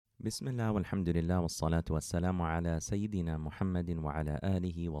بسم الله والحمد لله والصلاة والسلام على سيدنا محمد وعلى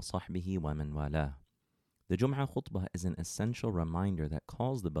آله وصحبه ومن والاه. The Jum'ah khutbah is an essential reminder that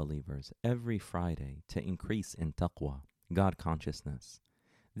calls the believers every Friday to increase in taqwa, God consciousness.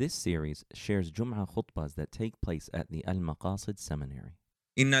 This series shares Jum'ah khutbahs that take place at the Al-Maqasid Seminary.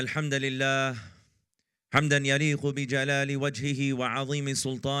 إن الحمد لله حمدا يليق بجلال وجهه وعظيم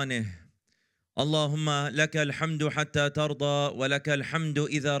سلطانه. اللهم لك الحمد حتى ترضى، ولك الحمد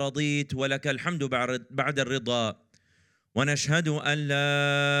إذا رضيت، ولك الحمد بعد الرضا. ونشهد أن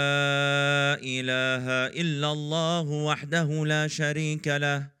لا إله إلا الله وحده لا شريك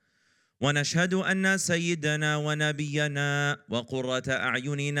له، ونشهد أن سيدنا ونبينا وقرة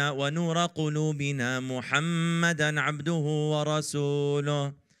أعيننا ونور قلوبنا محمدا عبده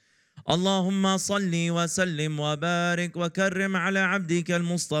ورسوله. اللهم صل وسلم وبارك وكرم على عبدك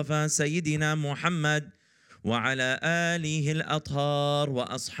المصطفى سيدنا محمد وعلى آله الأطهار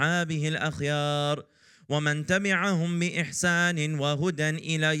وأصحابه الأخيار ومن تبعهم بإحسان وهدى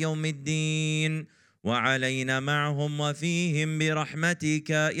إلى يوم الدين، وعلينا معهم وفيهم برحمتك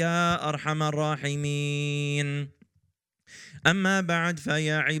يا أرحم الراحمين. أما بعد،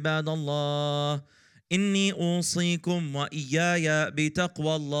 فيا عباد الله، إني أوصيكم وإياي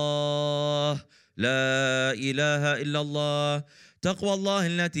بتقوى الله. لا إله إلا الله، تقوى الله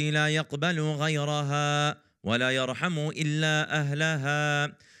التي لا يقبل غيرها، ولا يرحم إلا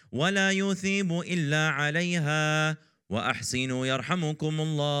أهلها، ولا يثيب إلا عليها. وأحسنوا يرحمكم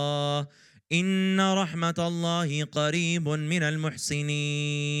الله، إن رحمة الله قريب من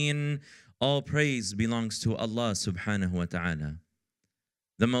المحسنين. All praise belongs to Allah subhanahu wa ta'ala,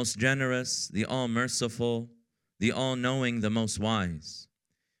 the most generous, the all-merciful, the all-knowing, the most wise.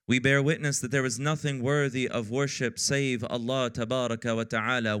 We bear witness that there is nothing worthy of worship save Allah tabaraka wa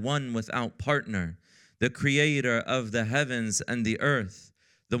ta'ala, one without partner, the creator of the heavens and the earth,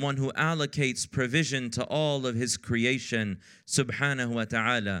 the one who allocates provision to all of his creation, subhanahu wa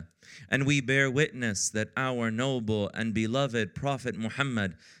ta'ala. And we bear witness that our noble and beloved Prophet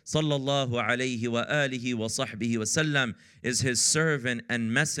Muhammad sallallahu alayhi wa alihi wa sahbihi wa sallam is his servant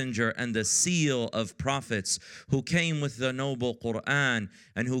and messenger and the seal of prophets, who came with the noble Quran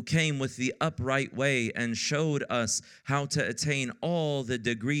and who came with the upright way and showed us how to attain all the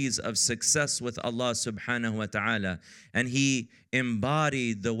degrees of success with Allah subhanahu wa ta'ala. And he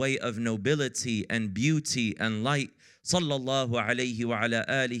embodied the way of nobility and beauty and light, sallallahu alayhi wa ala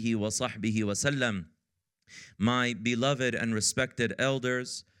alihi wa sahbihi wa sallam. My beloved and respected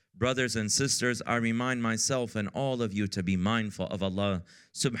elders, brothers and sisters, I remind myself and all of you to be mindful of Allah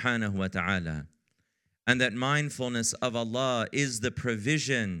subhanahu wa ta'ala. And that mindfulness of Allah is the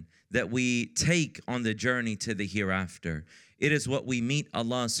provision that we take on the journey to the hereafter. It is what we meet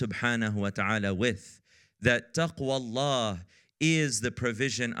Allah subhanahu wa ta'ala with. That taqwa Allah is the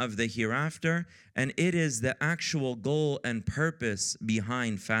provision of the hereafter, and it is the actual goal and purpose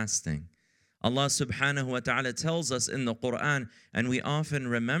behind fasting. Allah subhanahu wa ta'ala tells us in the Quran, and we often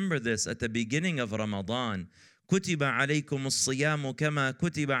remember this at the beginning of Ramadan, كُتِبَ عَلَيْكُمُ الصِّيَامُ كَمَا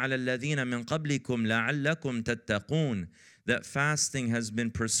كُتِبَ عَلَى الَّذِينَ مِنْ قَبْلِكُمْ لَعَلَّكُمْ تَتَّقُونَ. That fasting has been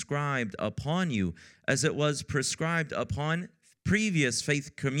prescribed upon you as it was prescribed upon previous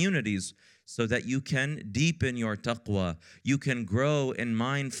faith communities, so that you can deepen your taqwa, you can grow in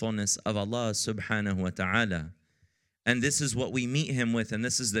mindfulness of Allah subhanahu wa ta'ala. And this is what we meet him with, and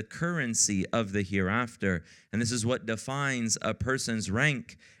this is the currency of the hereafter, and this is what defines a person's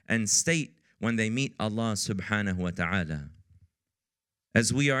rank and state when they meet Allah subhanahu wa ta'ala.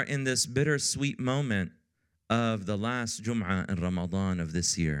 As we are in this bittersweet moment of the last Jum'ah in Ramadan of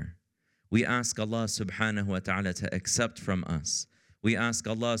this year, we ask Allah subhanahu wa ta'ala to accept from us. We ask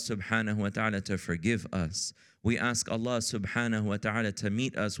Allah subhanahu wa ta'ala to forgive us. We ask Allah subhanahu wa ta'ala to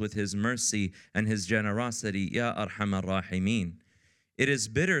meet us with his mercy and his generosity, Ya Arhamar Rahimeen. It is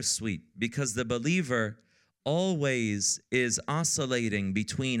bittersweet because the believer always is oscillating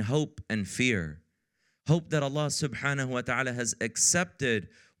between hope and fear. Hope that Allah subhanahu wa ta'ala has accepted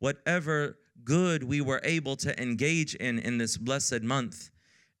whatever good we were able to engage in this blessed month,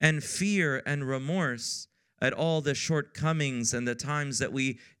 and fear and remorse at all the shortcomings and the times that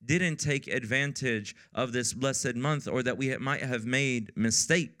we didn't take advantage of this blessed month, or that we might have made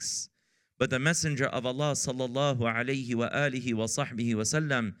mistakes. But the Messenger of Allah sallallahu alayhi wa alihi wa sahbihi wa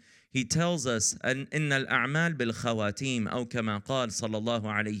sallam, he tells us, إِنَّ الْأَعْمَالِ بِالْخَوَاتِيمِ أو كما قال sallallahu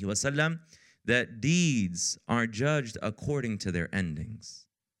alayhi wa sallam, that deeds are judged according to their endings.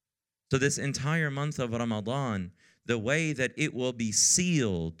 So this entire month of Ramadan, the way that it will be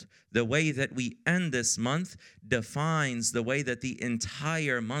sealed, the way that we end this month, defines the way that the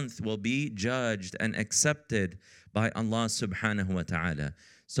entire month will be judged and accepted by Allah subhanahu wa ta'ala.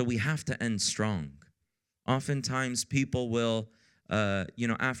 So we have to end strong. Oftentimes people will,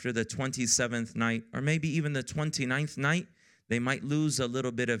 after the 27th night, or maybe even the 29th night, they might lose a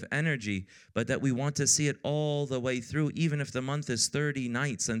little bit of energy, but that we want to see it all the way through, even if the month is 30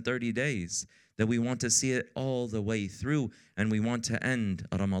 nights and 30 days, that we want to see it all the way through, and we want to end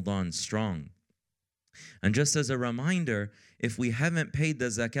Ramadan strong. And just as a reminder, if we haven't paid the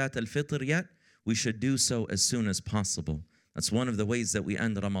zakat al-fitr yet, we should do so as soon as possible. That's one of the ways that we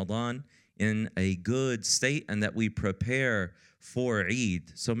end Ramadan in a good state and that we prepare for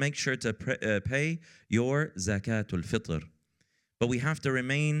Eid. So make sure to pay your zakat al-fitr. But we have to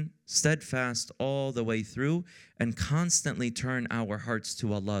remain steadfast all the way through and constantly turn our hearts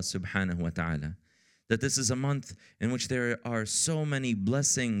to Allah subhanahu wa ta'ala. That this is a month in which there are so many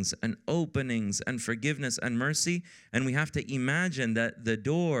blessings and openings and forgiveness and mercy, and we have to imagine that the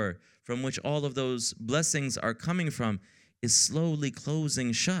door from which all of those blessings are coming from is slowly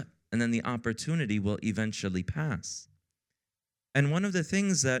closing shut, and then the opportunity will eventually pass. And one of the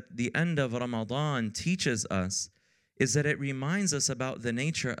things that the end of Ramadan teaches us is that it reminds us about the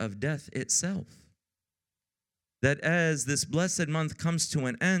nature of death itself. That as this blessed month comes to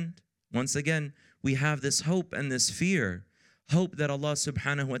an end, once again, we have this hope and this fear. Hope that Allah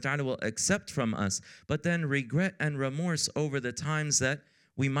subhanahu wa ta'ala will accept from us, but then regret and remorse over the times that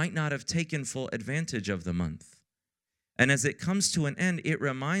we might not have taken full advantage of the month. And as it comes to an end, it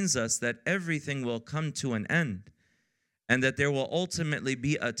reminds us that everything will come to an end, and that there will ultimately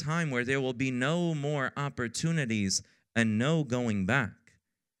be a time where there will be no more opportunities and no going back.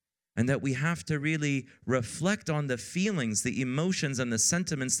 And that we have to really reflect on the feelings, the emotions, and the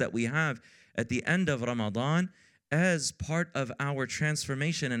sentiments that we have at the end of Ramadan as part of our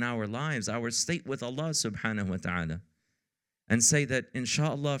transformation in our lives, our state with Allah subhanahu wa ta'ala. And say that,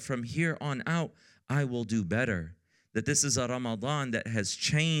 inshallah, from here on out, I will do better. That this is a Ramadan that has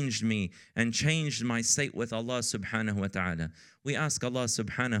changed me and changed my state with Allah subhanahu wa ta'ala. We ask Allah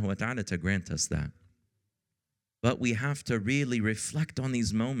subhanahu wa ta'ala to grant us that. But we have to really reflect on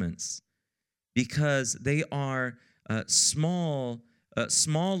these moments because they are smaller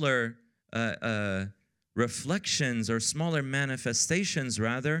reflections or smaller manifestations,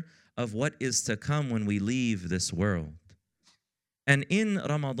 rather, of what is to come when we leave this world. And in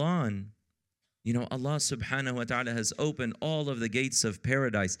Ramadan, Allah subhanahu wa ta'ala has opened all of the gates of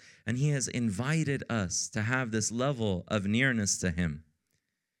paradise, and He has invited us to have this level of nearness to Him.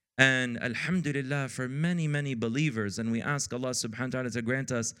 And alhamdulillah, for many, many believers, and we ask Allah subhanahu wa ta'ala to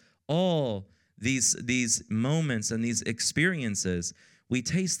grant us all these moments and these experiences, we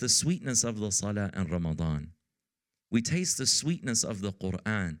taste the sweetness of the salah in Ramadan. We taste the sweetness of the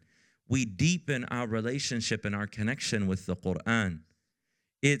Quran. We deepen our relationship and our connection with the Quran.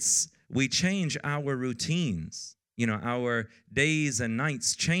 We change our routines. Our days and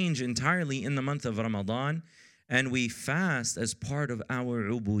nights change entirely in the month of Ramadan, and we fast as part of our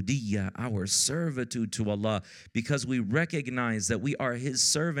ubudiyyah, our servitude to Allah, because we recognize that we are His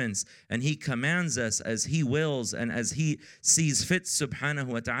servants and He commands us as He wills and as He sees fit, subhanahu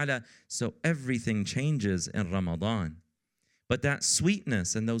wa ta'ala. So everything changes in Ramadan. But that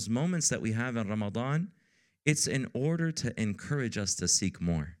sweetness and those moments that we have in Ramadan, it's in order to encourage us to seek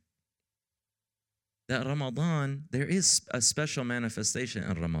more. That Ramadan, there is a special manifestation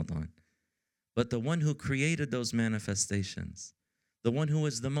in Ramadan. But the one who created those manifestations, the one who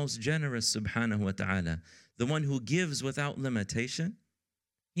is the most generous, subhanahu wa ta'ala, the one who gives without limitation,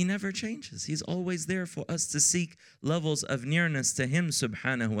 He never changes. He's always there for us to seek levels of nearness to Him,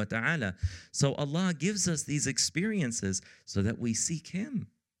 subhanahu wa ta'ala. So Allah gives us these experiences so that we seek Him.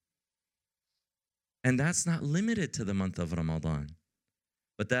 And that's not limited to the month of Ramadan.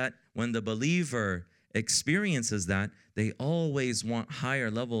 But that when the believer experiences that, they always want higher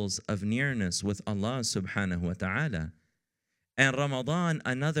levels of nearness with Allah subhanahu wa ta'ala. And Ramadan,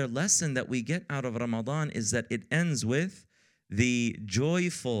 another lesson that we get out of Ramadan is that it ends with the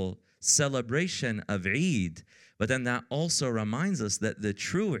joyful celebration of Eid. But then that also reminds us that the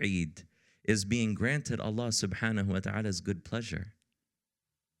true Eid is being granted Allah subhanahu wa ta'ala's good pleasure.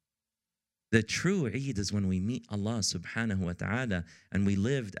 The true Eid is when we meet Allah subhanahu wa ta'ala and we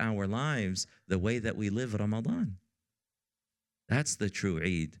lived our lives the way that we live Ramadan. That's the true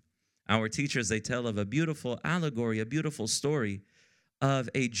Eid. Our teachers, they tell of a beautiful allegory, a beautiful story of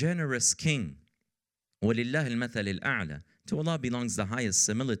a generous king. وَلِلَّهِ الْمَثَلِ الْأَعْلَى. To Allah belongs the highest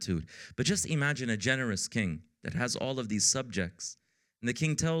similitude. But just imagine a generous king that has all of these subjects. And the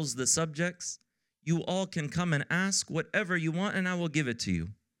king tells the subjects, you all can come and ask whatever you want and I will give it to you.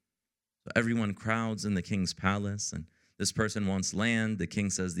 So everyone crowds in the king's palace, and this person wants land. The king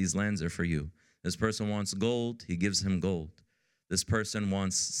says, these lands are for you. This person wants gold. He gives him gold. This person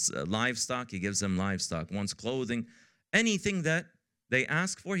wants livestock, he gives them livestock. Wants clothing, anything that they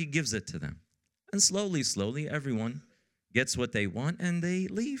ask for, he gives it to them. And slowly, slowly, everyone gets what they want and they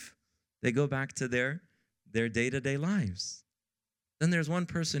leave. They go back to their day-to-day lives. Then there's one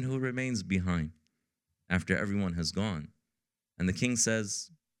person who remains behind after everyone has gone. And the king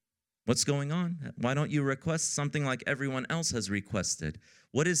says, what's going on? Why don't you request something like everyone else has requested?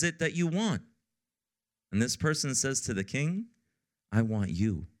 What is it that you want? And this person says to the king, I want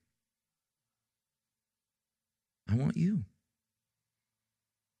you. I want you.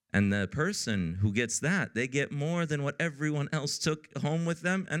 And the person who gets that, they get more than what everyone else took home with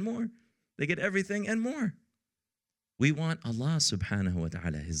them and more. They get everything and more. We want Allah subhanahu wa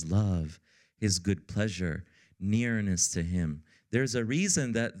ta'ala, His love, His good pleasure, nearness to Him. There's a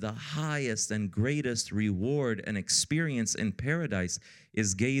reason that the highest and greatest reward and experience in paradise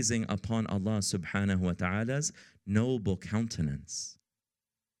is gazing upon Allah subhanahu wa ta'ala's noble countenance.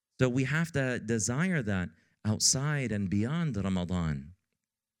 So we have to desire that outside and beyond Ramadan.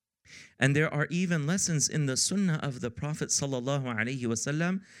 And there are even lessons in the sunnah of the Prophet sallallahu alaihi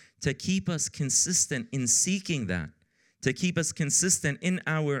wasallam to keep us consistent in seeking that, to keep us consistent in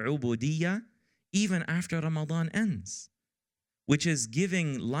our ubudiyyah even after Ramadan ends, which is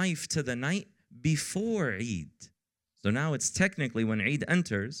giving life to the night before Eid. So now it's technically when Eid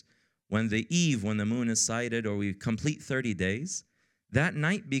enters, when the eve, when the moon is sighted or we complete 30 days, that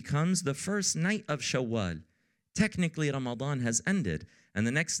night becomes the first night of Shawwal. Technically Ramadan has ended and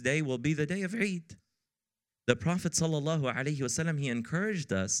the next day will be the day of Eid. The Prophet sallallahu alaihi wasallam, he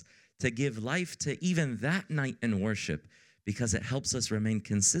encouraged us to give life to even that night in worship because it helps us remain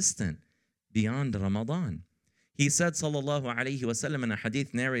consistent beyond Ramadan. He said sallallahu alaihi wasallam in a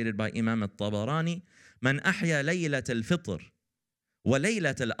hadith narrated by Imam al-Tabarani, "Man ahya laylat al-fitr wa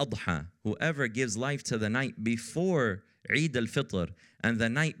laylat al-adha," whoever gives life to the night before Eid al-Fitr and the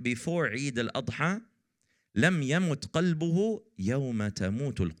night before Eid al-Adha, لم يمت قلبه يوم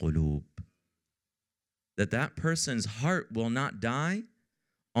تموت القلوب. That person's heart will not die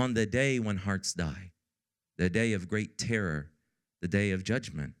on the day when hearts die, the day of great terror, the day of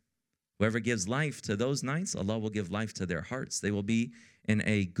judgment. Whoever gives life to those nights, Allah will give life to their hearts. They will be in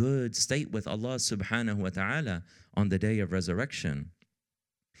a good state with Allah subhanahu wa ta'ala on the day of resurrection.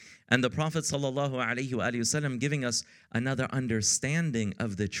 And the Prophet sallallahu alaihi wasallam giving us another understanding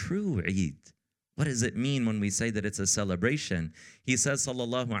of the true Eid. What does it mean when we say that it's a celebration? He says,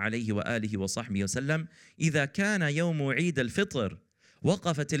 sallallahu alayhi wa alihi wa sahbihi wa sallam, إِذَا كَانَ يَوْمُ عِيدَ الْفِطْرِ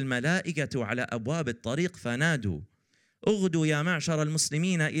وَقَفَتِ الْمَلَائِكَةُ عَلَى أَبْوَابِ الطَّرِيقِ فَنَادُوا اغدوا يا معشر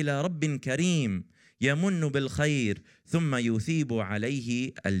المسلمين إلى رب كريم يمن بالخير ثم يثيب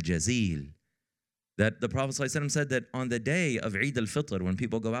عليه الجزيل. That the Prophet ﷺ said that on the day of Eid al-Fitr, when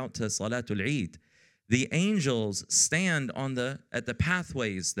people go out to Salatul Eid, the angels stand at the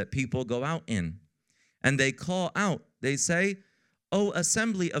pathways that people go out in. And they call out, they say, "O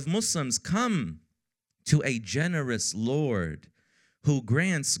assembly of Muslims, come to a generous Lord who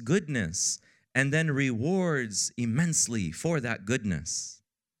grants goodness and then rewards immensely for that goodness.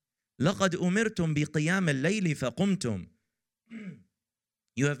 لَقَدْ أُمِرْتُمْ بِقِيَامِ اللَّيْلِ فَقُمْتُمْ."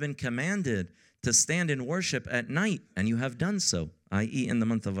 You have been commanded to stand in worship at night, and you have done so, i.e. in the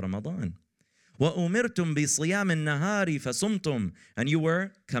month of Ramadan. وَأُمِرْتُمْ بِصِيَامِ النَّهَارِ فَصُمْتُمْ, and you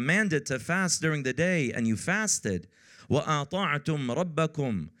were commanded to fast during the day, and you fasted. وَأَطَعْتُمْ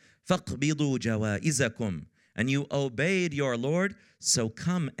رَبَّكُمْ فَاقْبِضُوا جَوَائِزَكُمْ, and you obeyed your Lord, so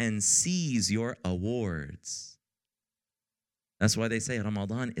come and seize your awards. That's why they say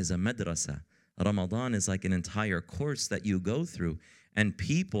Ramadan is a madrasa. Ramadan is like an entire course that you go through, and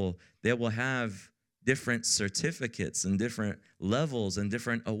people, they will have different certificates and different levels and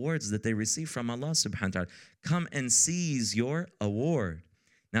different awards that they receive from Allah subhanahu wa ta'ala. Come and seize your award.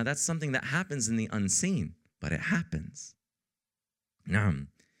 Now that's something that happens in the unseen, but it happens. And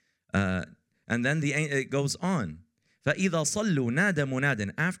then it goes on. فَإِذَا صَلُّوا نَادَ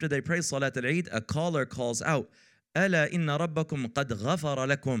مُنَادٍ. After they pray Salat al-Eid, a caller calls out, أَلَا إِنَّ رَبَّكُمْ قَدْ غَفَرَ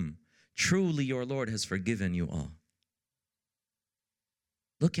لَكُمْ. Truly your Lord has forgiven you all.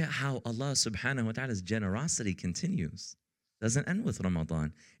 Look at how Allah subhanahu wa ta'ala's generosity continues. Doesn't end with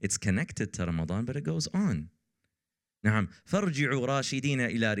Ramadan. It's connected to Ramadan, but it goes on. نعم. فَارْجِعُوا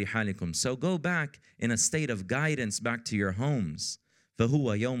رَاشِدِينَ إِلَى رِحَالِكُمْ. So go back in a state of guidance back to your homes.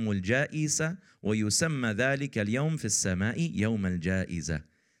 فَهُوَ يَوْمُ الْجَائِزَةِ وَيُسَمَّ ذَلِكَ الْيَوْمِ فِي السَّمَاءِ يَوْمَ الْجَائِزَةِ.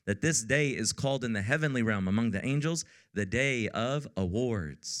 That this day is called in the heavenly realm among the angels the day of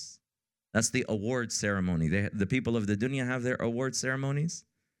awards. That's the award ceremony. The people of the dunya have their award ceremonies,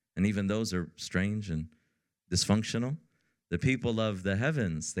 and even those are strange and dysfunctional. The people of the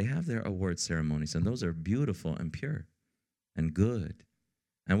heavens, they have their award ceremonies, and those are beautiful and pure. and good.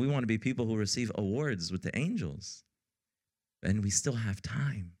 And we want to be people who receive awards with the angels. And we still have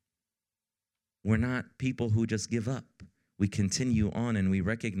time. We're not people who just give up. We continue on and we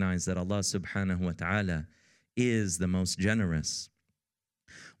recognize that Allah subhanahu wa ta'ala is the most generous.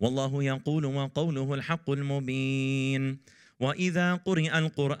 والله يقول وقوله الحق المبين وإذا قرئ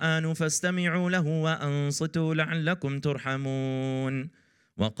القرآن فاستمعوا له وأنصتوا لعلكم ترحمون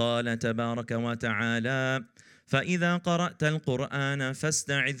وقال تبارك وتعالى فإذا قرأت القرآن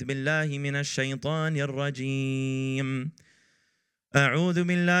فاستعذ بالله من الشيطان الرجيم أعوذ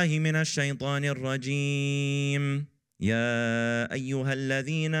بالله من الشيطان الرجيم يا أيها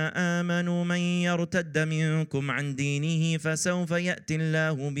الذين آمنوا من يرتد منكم عن دينه فسوف يأتي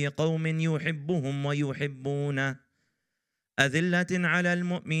الله بقوم يحبهم ويحبونه أذلة على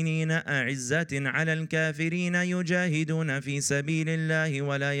المؤمنين أعزة على الكافرين يجاهدون في سبيل الله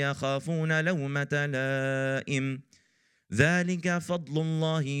ولا يخافون لومة لائم ذلك فضل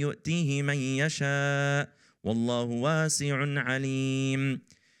الله يؤتيه من يشاء والله واسع عليم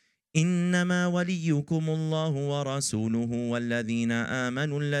إنما وليكم الله ورسوله والذين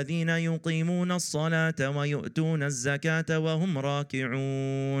آمنوا الذين يقيمون الصلاة ويؤتون الزكاة وهم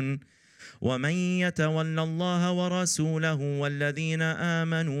راكعون ومن يتولى الله ورسوله والذين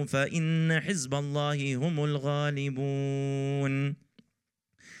آمنوا فإن حزب الله هم الغالبون.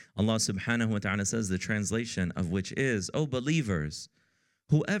 Allah subhanahu wa ta'ala says, the translation of which is, O believers,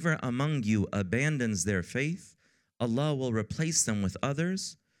 whoever among you abandons their faith, Allah will replace them with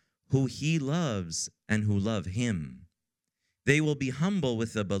others who He loves and who love Him. They will be humble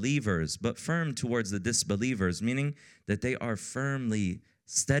with the believers, but firm towards the disbelievers, meaning that they are firmly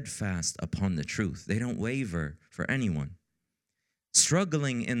steadfast upon the truth. They don't waver for anyone.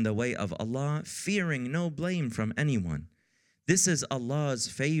 Struggling in the way of Allah, fearing no blame from anyone. This is Allah's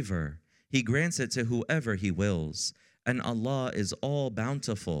favor. He grants it to whoever He wills. And Allah is all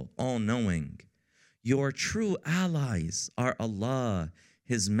bountiful, all knowing. Your true allies are Allah,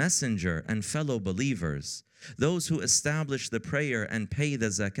 His messenger and fellow believers, those who establish the prayer and pay the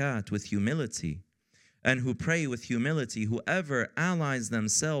zakat with humility, and who pray with humility. Whoever allies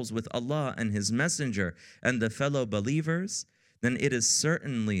themselves with Allah and His messenger and the fellow believers, then it is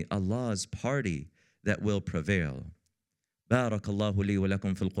certainly Allah's party that will prevail. بارك الله لي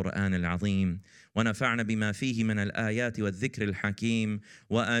ولكم في القرآن العظيم ونفعنا بما فيه من الآيات والذكر الحكيم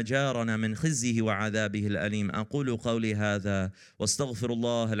وأجارنا من خزيه وعذابه الأليم. أقول قولي هذا واستغفر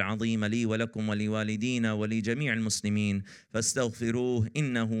الله العظيم لي ولكم ولوالدينا ولجميع المسلمين فاستغفروه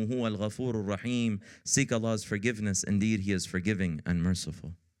إنه هو الغفور الرحيم. Seek Allah's forgiveness. Indeed, He is forgiving and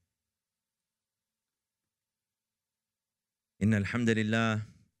merciful. إن الحمد لله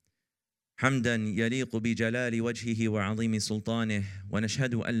حمدا يليق بجلال وجهه وعظيم سلطانه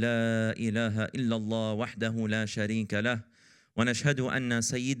ونشهد أن لا إله إلا الله وحده لا شريك له ونشهد أن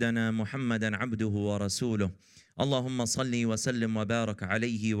سيدنا محمدا عبده ورسوله. اللهم صل وسلم وبارك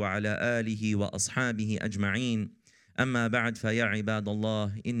عليه وعلى آله وأصحابه أجمعين. أما بعد فيا عباد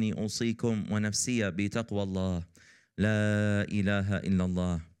الله إني أوصيكم ونفسي بتقوى الله لا إله إلا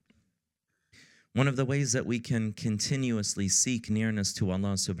الله. One of the ways that we can continuously seek nearness to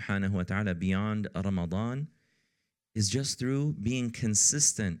Allah subhanahu wa ta'ala beyond Ramadan is just through being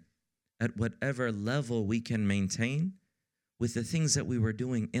consistent at whatever level we can maintain with the things that we were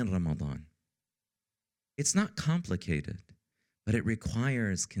doing in Ramadan. It's not complicated, but it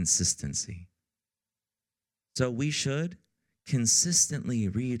requires consistency. So we should consistently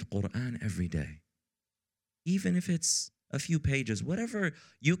read Quran every day, even if it's a few pages, whatever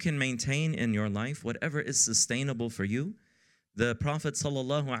you can maintain in your life, whatever is sustainable for you. The Prophet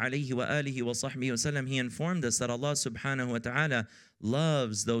sallallahu alaihi wa alihi wa sahbihi wasallam, he informed us that Allah subhanahu wa ta'ala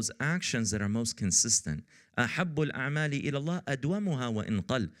loves those actions that are most consistent. أَحَبُّ الْأَعْمَالِ إِلَى اللَّهِ أَدْوَمُهَا وَإِنْ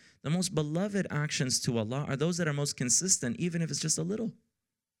قَلَّ. The most beloved actions to Allah are those that are most consistent, even if it's just a little.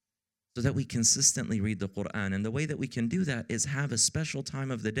 So that we consistently read the Quran. And the way that we can do that is have a special time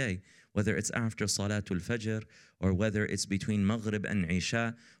of the day, whether it's after Salatul Fajr or whether it's between Maghrib and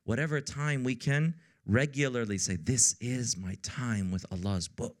Isha, whatever time we can regularly say, this is my time with Allah's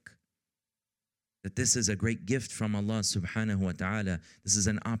book. That this is a great gift from Allah subhanahu wa ta'ala. This is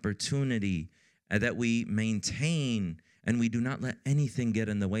an opportunity that we maintain and we do not let anything get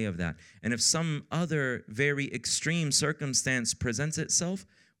in the way of that. And if some other very extreme circumstance presents itself,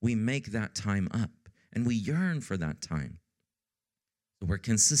 we make that time up and we yearn for that time. So we're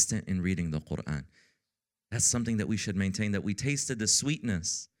consistent in reading the Quran. That's something that we should maintain, that we tasted the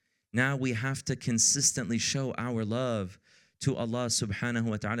sweetness. Now we have to consistently show our love to Allah subhanahu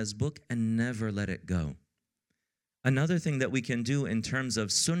wa ta'ala's book and never let it go. Another thing that we can do in terms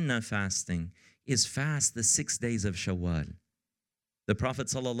of sunnah fasting is fast the 6 days of Shawwal. The Prophet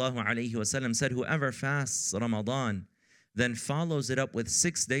ﷺ said, whoever fasts Ramadan, then follows it up with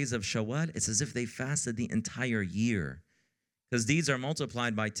 6 days of Shawwal, it's as if they fasted the entire year. Because these are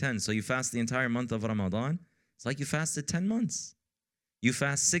multiplied by 10. So you fast the entire month of Ramadan, it's like you fasted 10 months. You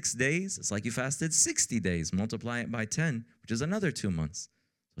fast 6 days, it's like you fasted 60 days. Multiply it by 10, which is another 2 months.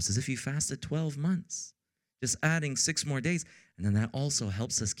 So it's as if you fasted 12 months. Just adding 6 more days. And then that also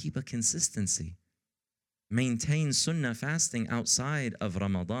helps us keep a consistency. Maintain sunnah fasting outside of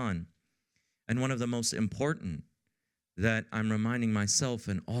Ramadan. And one of the most important that I'm reminding myself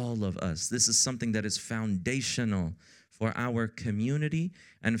and all of us, this is something that is foundational for our community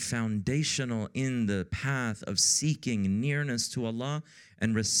and foundational in the path of seeking nearness to Allah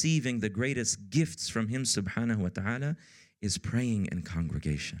and receiving the greatest gifts from Him subhanahu wa ta'ala, is praying in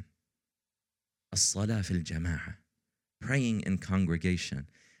congregation. As-salah fil jama'ah. Praying in congregation.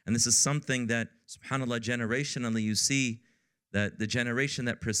 And this is something that, subhanAllah, generationally you see that the generation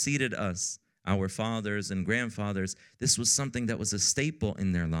that preceded us, our fathers and grandfathers, this was something that was a staple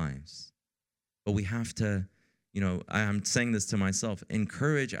in their lives. But we have to, I'm saying this to myself,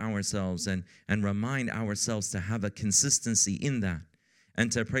 encourage ourselves and remind ourselves to have a consistency in that.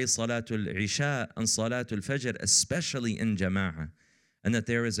 And to pray Salatul Isha and Salatul Fajr, especially in Jama'ah. And that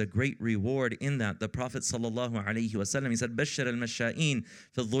there is a great reward in that. The Prophet ﷺ, he said, بشر المشائين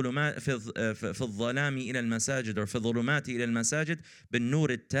في الظلمات في الظلام إلى المساجد or في الظلمات إلى المساجد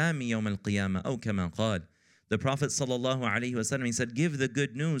بالنور التام يوم القيامة أو كما قال. The Prophet ﷺ, he said, give the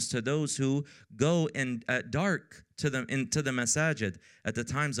good news to those who go in at dark into the masajid at the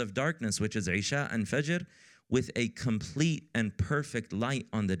times of darkness, which is Isha and Fajr, with a complete and perfect light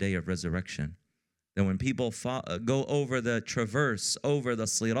on the day of resurrection. That when people go traverse over the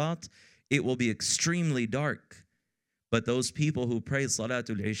sirat, it will be extremely dark. But those people who pray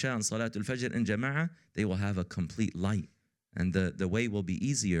Salatul Isha and Salatul Fajr in Jama'ah, they will have a complete light. And the way will be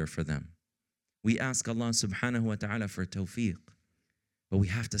easier for them. We ask Allah subhanahu wa ta'ala for tawfiq. But we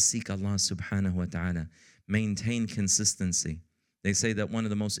have to seek Allah subhanahu wa ta'ala. Maintain consistency. They say that one of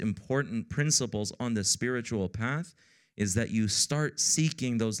the most important principles on the spiritual path is that you start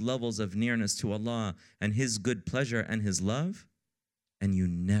seeking those levels of nearness to Allah and His good pleasure and His love, and you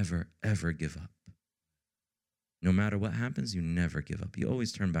never, ever give up. No matter what happens, you never give up. You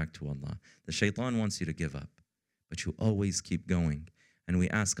always turn back to Allah. The shaitan wants you to give up, but you always keep going. And we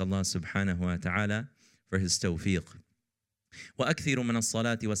ask Allah subhanahu wa ta'ala for His tawfiq. وأكثر من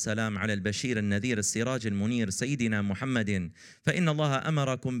الصلاة والسلام على البشير النذير السراج المنير سيدنا محمد فإن الله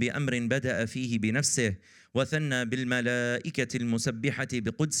أمركم بأمر بدأ فيه بنفسه وثنى بالملائكة المسبحة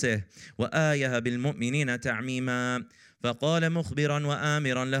بقدسه وآيه بالمؤمنين تعميما فقال مخبرا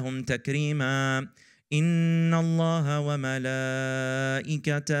وآمرا لهم تكريما إن الله وملائكته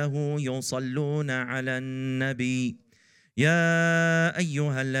يصلون على النبي يا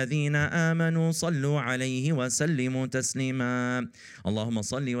أيها الذين آمنوا صلوا عليه وسلموا تسليما اللهم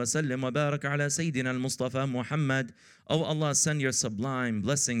صل وسلم وبارك على سيدنا المصطفى محمد. Oh Allah, send your sublime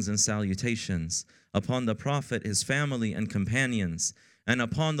blessings and salutations upon the Prophet, his family and companions, and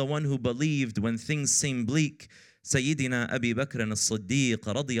upon the one who believed when things seemed bleak, Sayyidina Abi Bakr as-Siddiq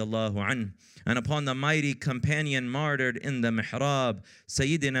radiyallahu anhu, and upon the mighty companion martyred in the mihrab,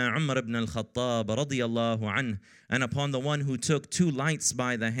 Sayyidina Umar ibn al-Khattab radiyallahu anhu, and upon the one who took 2 lights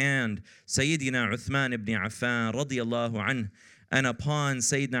by the hand, Sayyidina Uthman ibn Affan radiyallahu anhu, and upon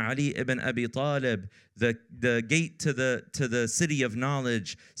Sayyidina Ali ibn Abi Talib, the gate to the city of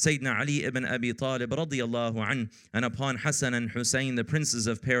knowledge, Sayyidina Ali ibn Abi Talib radiyallahu anhu, and upon Hassan and Hussein, the princes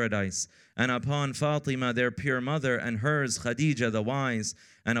of paradise, and upon Fatima, their pure mother, and hers, Khadija the wise,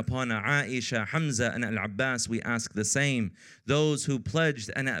 and upon Aisha, Hamza, and Al-Abbas, we ask the same. Those who pledged,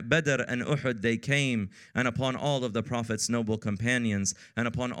 and at Badr and Uhud they came, and upon all of the Prophet's noble companions, and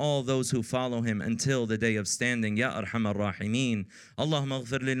upon all those who follow him until the day of standing. Ya Arhamar Rahimeen. Allahumma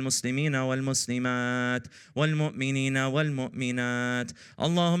aghfir lil muslimina wal muslimat, wal mu'minina wal mu'minat.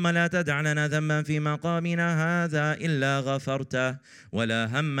 Allahumma la tad'a lana dhanban fi maqamina hadha illa ghafartah, wa la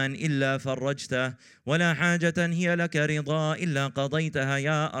hamman illa فرجته ولا حاجة هي لك رضا إلا قضيتها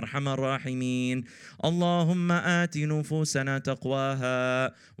يا أرحم الراحمين. اللهم آت نفوسنا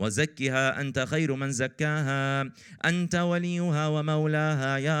تقواها وزكها أنت خير من زكاها أنت وليها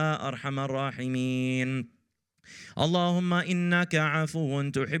ومولاها يا أرحم الراحمين. اللهم إنك عفو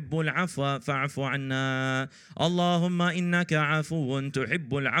تحب العفو فاعف عنا. اللهم إنك عفو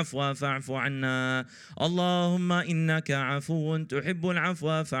تحب العفو فاعف عنا. اللهم إنك عفو تحب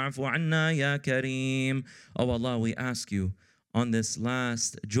العفو فاعف عنا يا كريم. Oh Allah, we ask you on this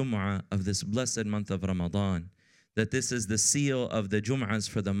last Jum'ah of this blessed month of Ramadan that this is the seal of the Jum'ahs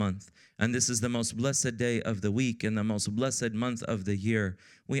for the month. And this is the most blessed day of the week and the most blessed month of the year.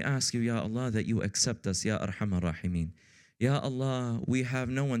 We ask you, Ya Allah, that you accept us, Ya Arhamar Rahimeen. Ya Allah, we have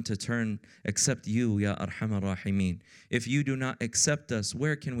no one to turn except you, Ya Arhamar Rahimeen. If you do not accept us,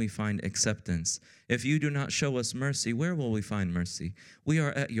 where can we find acceptance? If you do not show us mercy, where will we find mercy? We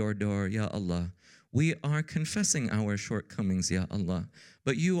are at your door, Ya Allah. We are confessing our shortcomings, Ya Allah.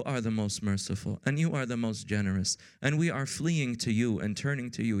 But you are the most merciful and you are the most generous. And we are fleeing to you and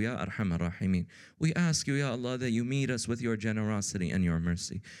turning to you, Ya Arhamar Rahimeen. We ask you, Ya Allah, that you meet us with your generosity and your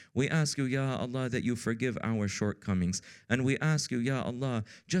mercy. We ask you, Ya Allah, that you forgive our shortcomings. And we ask you, Ya Allah,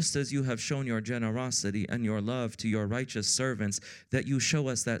 just as you have shown your generosity and your love to your righteous servants, that you show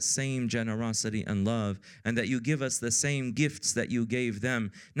us that same generosity and love, and that you give us the same gifts that you gave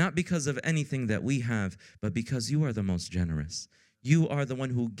them, not because of anything that we have, but because you are the most generous. You are the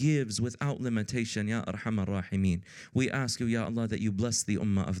one who gives without limitation, Ya Arhamar Rahimeen. We ask you, Ya Allah, that you bless the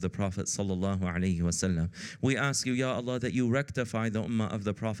ummah of the Prophet Sallallahu Alaihi Wasallam. We ask you, Ya Allah, that you rectify the ummah of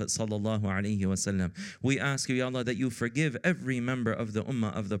the Prophet Sallallahu Alaihi Wasallam. We ask you, Ya Allah, that you forgive every member of the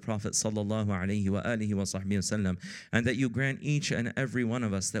ummah of the Prophet Sallallahu Alaihi Wasallam, and that you grant each and every one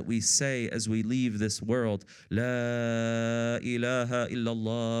of us that we say as we leave this world, La ilaha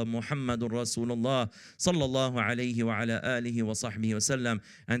illallah Muhammadur Rasulullah Sallallahu Alaihi wa ala alihi wa wasallam,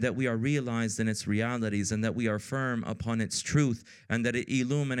 and that we are realized in its realities, and that we are firm upon its truth, and that it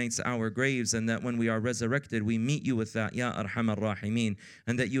illuminates our graves, and that when we are resurrected we meet you with that, Ya Arhamar Rahimeen,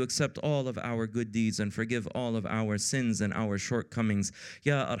 and that you accept all of our good deeds and forgive all of our sins and our shortcomings,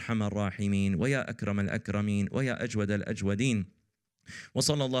 Ya Arhamar Rahimeen, wa Ya Akram al-Akrameen, wa Ya Ajwad al-Ajwadeen.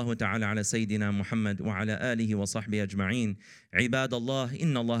 وصلى الله تعالى على سيدنا محمد وعلى آله وصحبه أجمعين. عباد الله،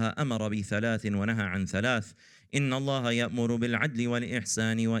 إن الله أمر بثلاث ونهى عن ثلاث. إن الله يأمر بالعدل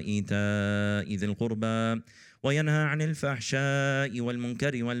والإحسان وإيتاء ذي القربى وينهى عن الفحشاء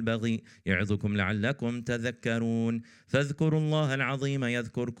والمنكر والبغي يعظكم لعلكم تذكرون. فاذكروا الله العظيم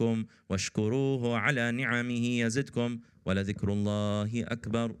يذكركم واشكروه على نعمه يزدكم ولذكر الله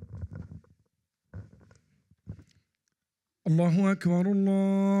أكبر. الله أكبر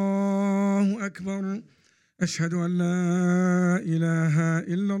الله أكبر أشهد أن لا إله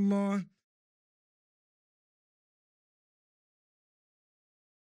إلا الله.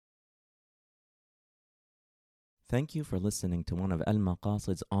 Thank you for listening to one of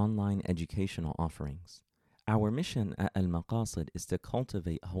Al-Maqasid's online educational offerings. Our mission at Al-Maqasid is to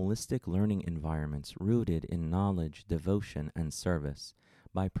cultivate holistic learning environments rooted in knowledge, devotion, and service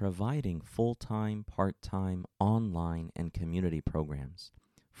by providing full-time, part-time, online, and community programs.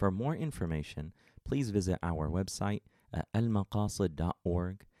 For more information, please visit our website at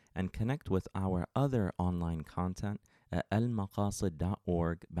almaqasid.org and connect with our other online content at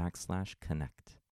almaqasid.org/connect.